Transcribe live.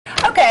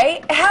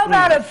Okay, how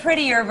about a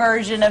prettier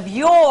version of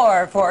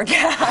your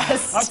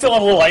forecast? I'm feeling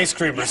a little ice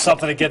cream or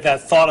something to get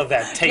that thought of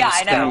that taste. Yeah,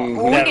 I know.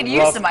 That, We that could use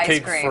rough some ice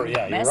pig cream. fur.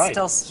 Yeah, you're It's right.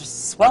 still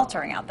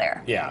sweltering out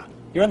there. Yeah,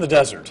 you're in the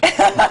desert.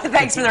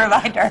 Thanks for the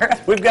reminder.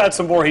 We've got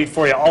some more heat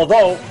for you,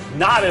 although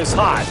not as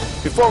hot.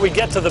 Before we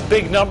get to the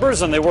big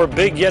numbers, and they were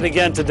big yet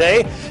again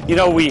today, you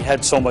know, we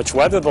had so much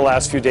weather the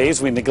last few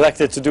days, we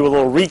neglected to do a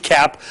little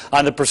recap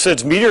on the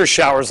precipitous meteor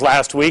showers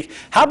last week.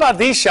 How about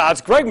these shots?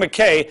 Greg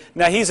McKay,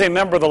 now he's a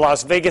member of the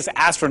Las Vegas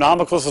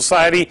Astronomical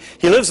Society.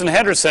 He lives in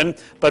Henderson,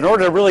 but in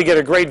order to really get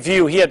a great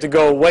view, he had to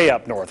go way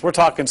up north. We're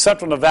talking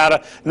central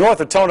Nevada,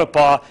 north of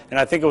Tonopah, and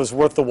I think it was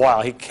worth the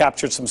while. He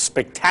captured some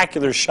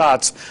spectacular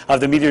shots of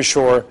the meteor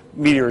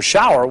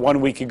shower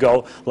 1 week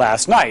ago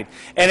last night.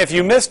 And if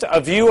you missed a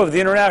view of the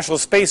International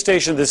Space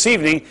Station this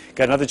evening,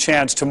 got another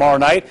chance tomorrow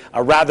night.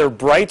 A rather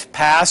bright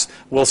pass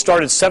will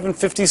start at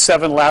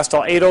 7:57, last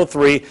till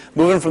 8:03,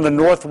 moving from the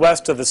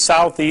northwest to the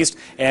southeast,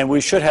 and we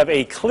should have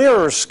a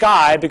clearer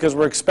sky because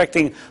we're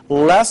expecting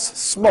less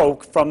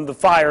smoke from the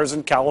fires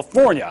in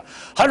California.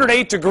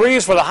 108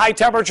 degrees for the high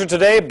temperature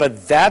today,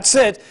 but that's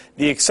it.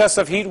 The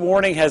excessive heat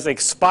warning has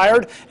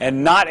expired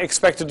and not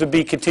expected to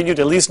be continued,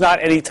 at least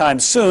not anytime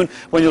soon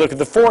when you look at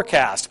the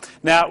forecast.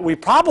 Now, we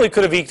probably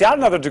could have eked out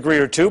another degree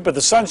or two, but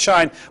the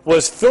sunshine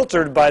was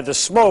filtered by the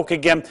smoke.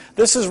 Again,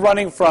 this is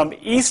running from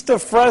east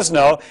of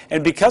Fresno,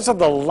 and because of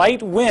the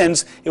light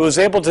winds, it was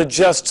able to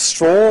just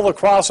stroll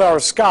across our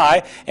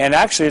sky, and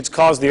actually it's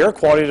caused the air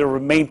quality to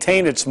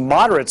maintain its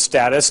moderate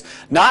status.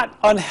 Not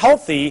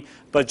unhealthy,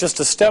 but just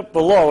a step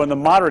below in the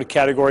moderate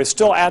category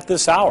still at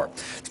this hour.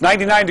 It's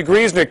 99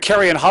 degrees near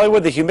Cary and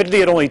Hollywood, the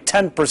humidity at only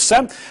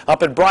 10%.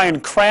 Up at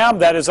Bryan Cram,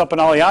 that is up in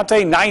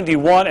Aliante,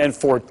 91 and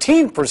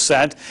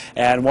 14%.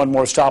 And one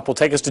more stop will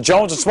take us to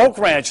Jones and Smoke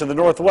Ranch in the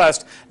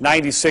northwest,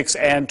 96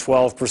 and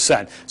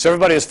 12%. So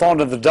everybody has fallen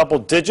to the double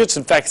digits.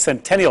 In fact,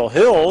 Centennial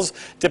Hills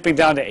dipping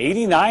down to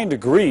 89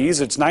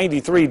 degrees. It's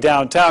 93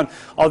 downtown.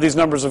 All these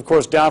numbers, of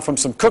course, down from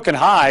some cooking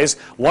highs.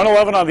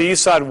 111 on the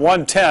east side,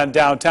 110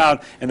 downtown,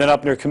 and then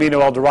up near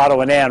Camino El Dorado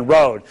and Ann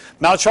Road.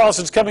 Mount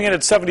Charleston's coming in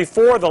at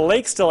 74. The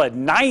Lake still at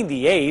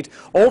 98.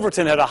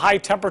 Overton had a high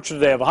temperature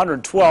today of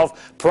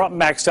 112. Pahrump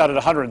maxed out at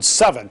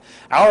 107.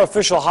 Our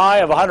official high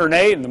of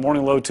 108 and the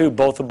morning low too,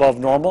 both above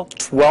normal.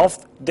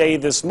 12th day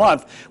this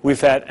month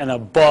we've had an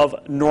above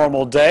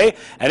normal day.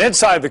 And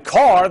inside the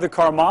car, the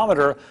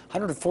thermometer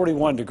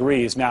 141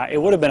 degrees. Now, it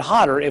would have been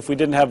hotter if we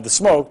didn't have the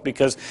smoke,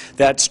 because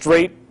that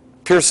straight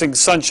piercing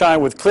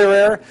sunshine with clear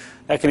air,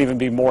 that can even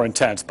be more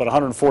intense, but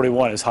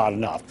 141 is hot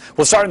enough.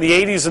 We'll start in the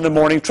 80s in the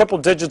morning, triple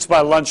digits by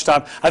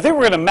lunchtime. I think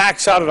we're going to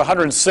max out at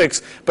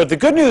 106, but the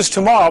good news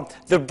tomorrow,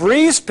 the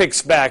breeze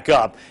picks back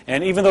up,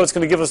 and even though it's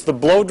going to give us the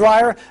blow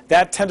dryer,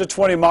 that 10 to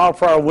 20 mile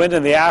per hour wind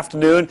in the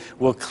afternoon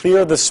will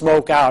clear the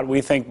smoke out, we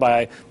think,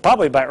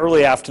 probably by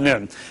early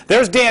afternoon.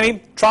 There's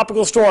Danny,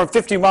 tropical storm,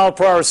 50 mile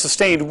per hour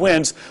sustained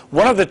winds.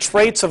 One of the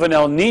traits of an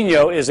El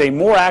Nino is a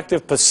more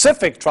active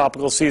Pacific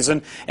tropical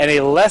season and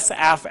a less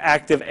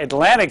active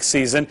Atlantic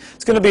season.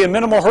 It's going to be a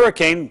minimal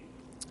hurricane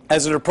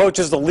as it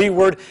approaches the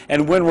leeward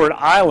and windward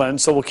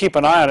islands, so we'll keep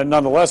an eye on it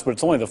nonetheless, but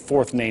it's only the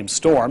fourth named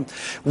storm.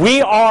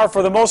 We are,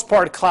 for the most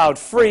part,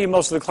 cloud-free.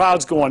 Most of the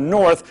clouds going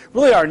north.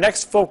 Really, our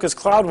next focus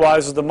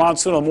cloud-wise is the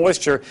monsoonal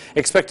moisture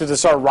expected to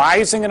start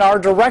rising in our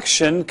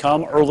direction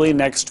come early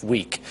next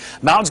week.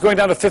 Mountains going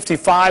down to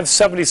 55,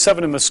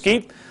 77 in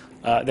Mesquite.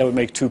 That would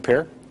make two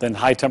pair. Then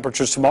high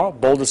temperatures tomorrow.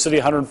 Boulder City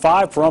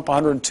 105, Pahrump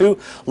 102,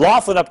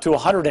 Laughlin up to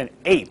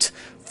 108.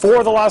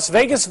 For the Las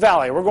Vegas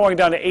Valley, we're going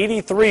down to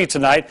 83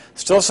 tonight.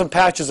 Still some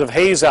patches of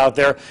haze out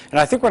there, and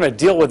I think we're going to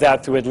deal with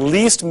that through at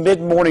least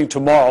mid-morning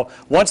tomorrow.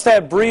 Once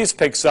that breeze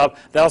picks up,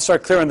 that'll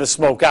start clearing the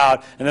smoke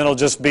out, and then it'll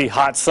just be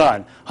hot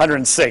sun,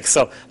 106.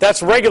 So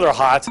that's regular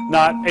hot,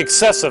 not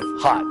excessive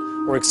hot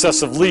or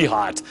excessively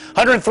hot.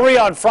 103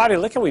 on Friday.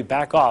 Look how we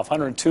back off.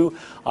 102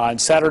 on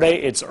Saturday.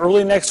 It's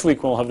early next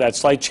week when we'll have that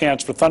slight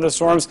chance for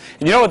thunderstorms.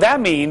 And you know what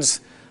that means?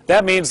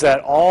 That means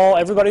that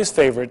everybody's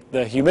favorite,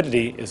 the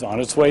humidity, is on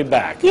its way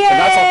back. Yay!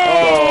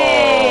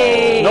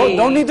 And that's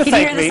no need to thank me.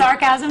 Can you hear the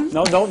sarcasm?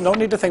 No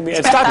need to thank me.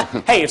 It's not.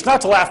 Hey, it's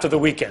not till after the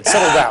weekend.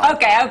 Settle down.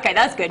 Okay,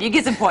 that's good. You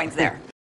get some points there.